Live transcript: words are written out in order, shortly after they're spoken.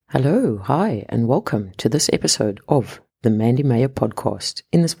Hello, hi, and welcome to this episode of the Mandy Mayer podcast.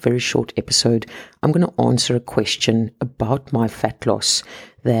 In this very short episode, I'm going to answer a question about my fat loss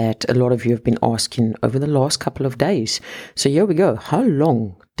that a lot of you have been asking over the last couple of days. So here we go. How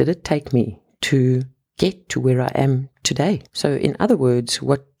long did it take me to get to where I am today? So in other words,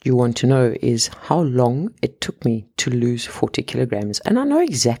 what you want to know is how long it took me to lose 40 kilograms. And I know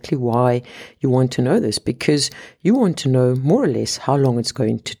exactly why you want to know this, because you want to know more or less how long it's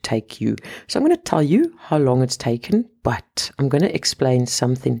going to take you. So I'm going to tell you how long it's taken, but I'm going to explain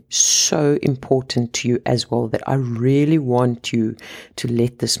something so important to you as well that I really want you to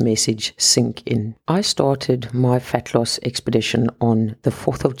let this message sink in. I started my fat loss expedition on the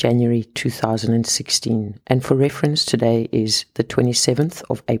 4th of January 2016. And for reference, today is the 27th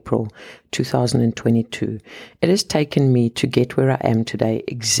of April 2022. It has taken me to get where I am today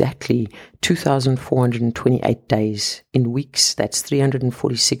exactly 2,428 days. In weeks, that's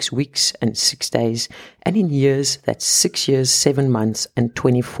 346 weeks and 6 days. And in years, that's 6 years, 7 months and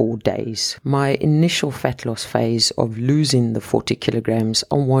 24 days. My initial fat loss phase of losing the 40 kilograms,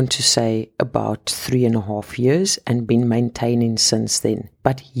 I want to say about 3.5 years, and been maintaining since then.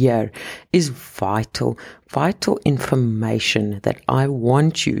 But here is vital information that I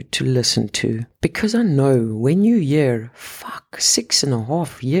want you to listen to. Because I know when you hear,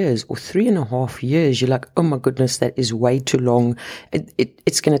 6.5 years or 3.5 years, you're like, oh my goodness, that is way too long.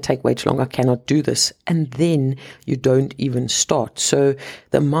 It's going to take way too long. I cannot do this. And then you don't even start. So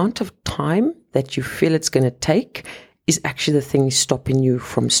the amount of time that you feel it's going to take is actually the thing stopping you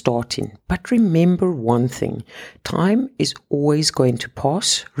from starting. But remember one thing, time is always going to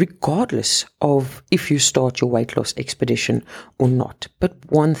pass regardless of if you start your weight loss expedition or not. But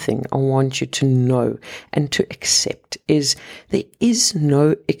one thing I want you to know and to accept is there is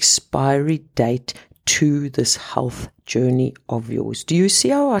no expiry date to this health journey of yours. Do you see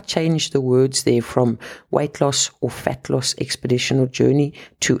how I changed the words there from weight loss or fat loss expedition or journey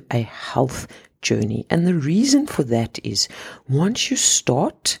to a health journey? And the reason for that is once you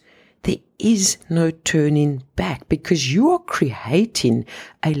start, there is no turning back, because you are creating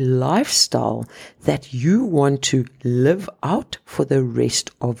a lifestyle that you want to live out for the rest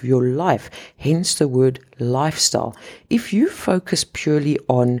of your life. Hence the word lifestyle. If you focus purely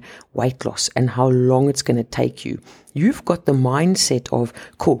on weight loss and how long it's going to take you, you've got the mindset of,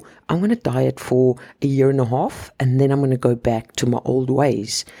 cool, I'm going to diet for 1.5 years and then I'm going to go back to my old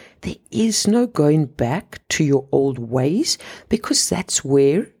ways. There is no going back to your old ways, because that's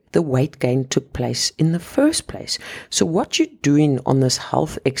where the weight gain took place in the first place. So what you're doing on this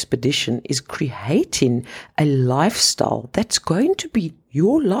health expedition is creating a lifestyle that's going to be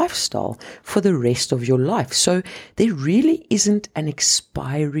your lifestyle for the rest of your life. So there really isn't an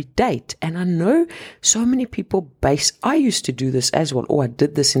expiry date. And I know so many people I used to do this as well, or I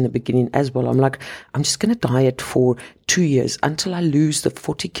did this in the beginning as well. I'm like, I'm just going to diet for 2 years until I lose the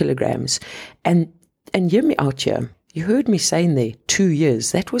 40 kilograms. And hear me out here. You heard me saying there 2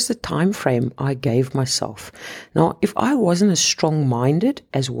 years. That was the time frame I gave myself. Now, if I wasn't as strong-minded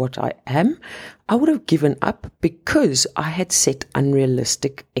as what I am, I would have given up, because I had set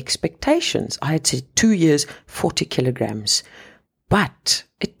unrealistic expectations. I had said 2 years, 40 kilograms. But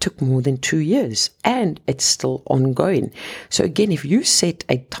it took more than 2 years, and it's still ongoing. So again, if you set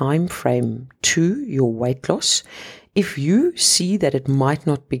a time frame to your weight loss, if you see that it might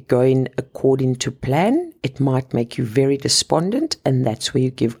not be going according to plan, it might make you very despondent, and that's where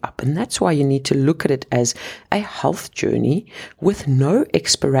you give up. And that's why you need to look at it as a health journey with no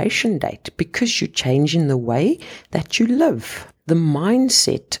expiration date, because you're changing the way that you live. The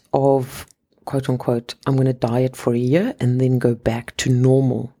mindset of, quote unquote, I'm going to diet for 1 year and then go back to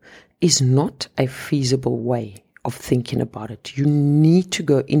normal is not a feasible way of thinking about it. You need to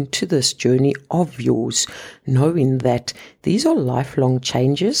go into this journey of yours knowing that these are lifelong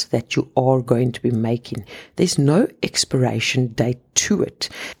changes that you are going to be making. There's no expiration date to it.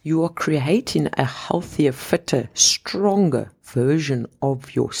 You are creating a healthier, fitter, stronger version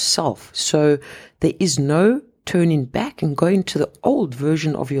of yourself. So there is no turning back and going to the old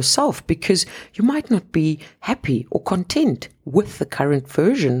version of yourself, because you might not be happy or content with the current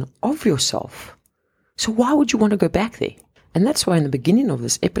version of yourself. So why would you want to go back there? And that's why in the beginning of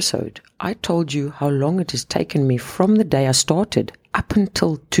this episode, I told you how long it has taken me from the day I started up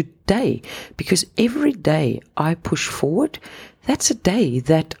until today. Because every day I push forward, That's a day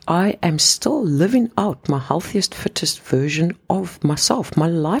that I am still living out my healthiest, fittest version of myself, my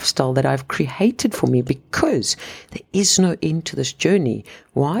lifestyle that I've created for me, because there is no end to this journey.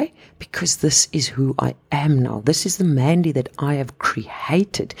 Why? Because this is who I am now. This is the Mandy that I have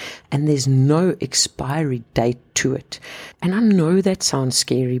created, and there's no expiry date to it. And I know that sounds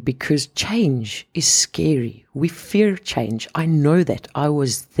scary because change is scary. We fear change. I know that. I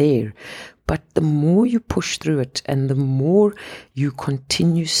was there. But the more you push through it and the more you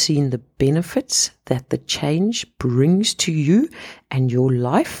continue seeing the benefits that the change brings to you and your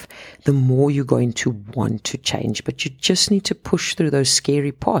life, the more you're going to want to change. But you just need to push through those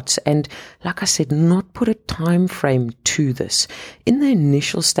scary parts. And like I said, not put a time frame to this in the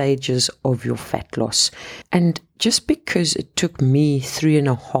initial stages of your fat loss. And just because it took me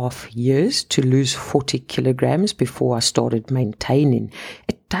 3.5 years to lose 40 kilograms before I started maintaining,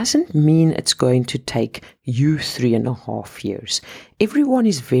 it doesn't mean it's going to take you 3.5 years. Everyone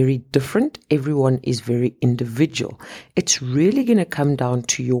is very different. Everyone is very individual. It's really going to come down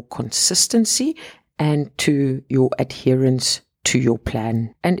to your consistency and to your adherence to your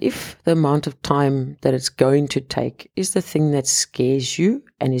plan. And if the amount of time that it's going to take is the thing that scares you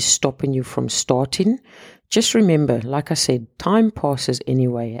and is stopping you from starting, just remember, like I said, time passes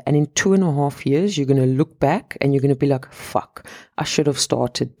anyway. And in 2.5 years, you're going to look back and you're going to be like, fuck, I should have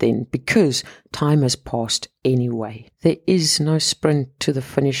started then, because time has passed anyway. There is no sprint to the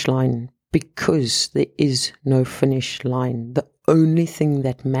finish line because there is no finish line. The only thing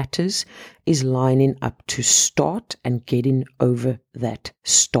that matters is lining up to start and getting over that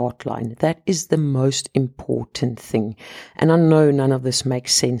start line. That is the most important thing. And I know none of this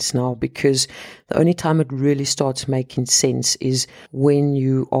makes sense now, because the only time it really starts making sense is when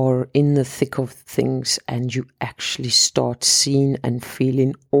you are in the thick of things and you actually start seeing and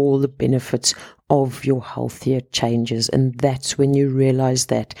feeling all the benefits of your healthier changes. And that's when you realize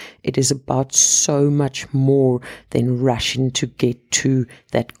that it is about so much more than rushing to get to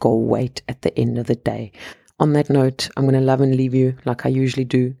that goal weight at the end of the day. On that note, I'm going to love and leave you like I usually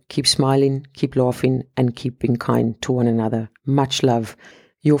do. Keep smiling, keep laughing, and keep being kind to one another. Much love.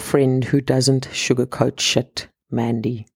 Your friend who doesn't sugarcoat shit, Mandy.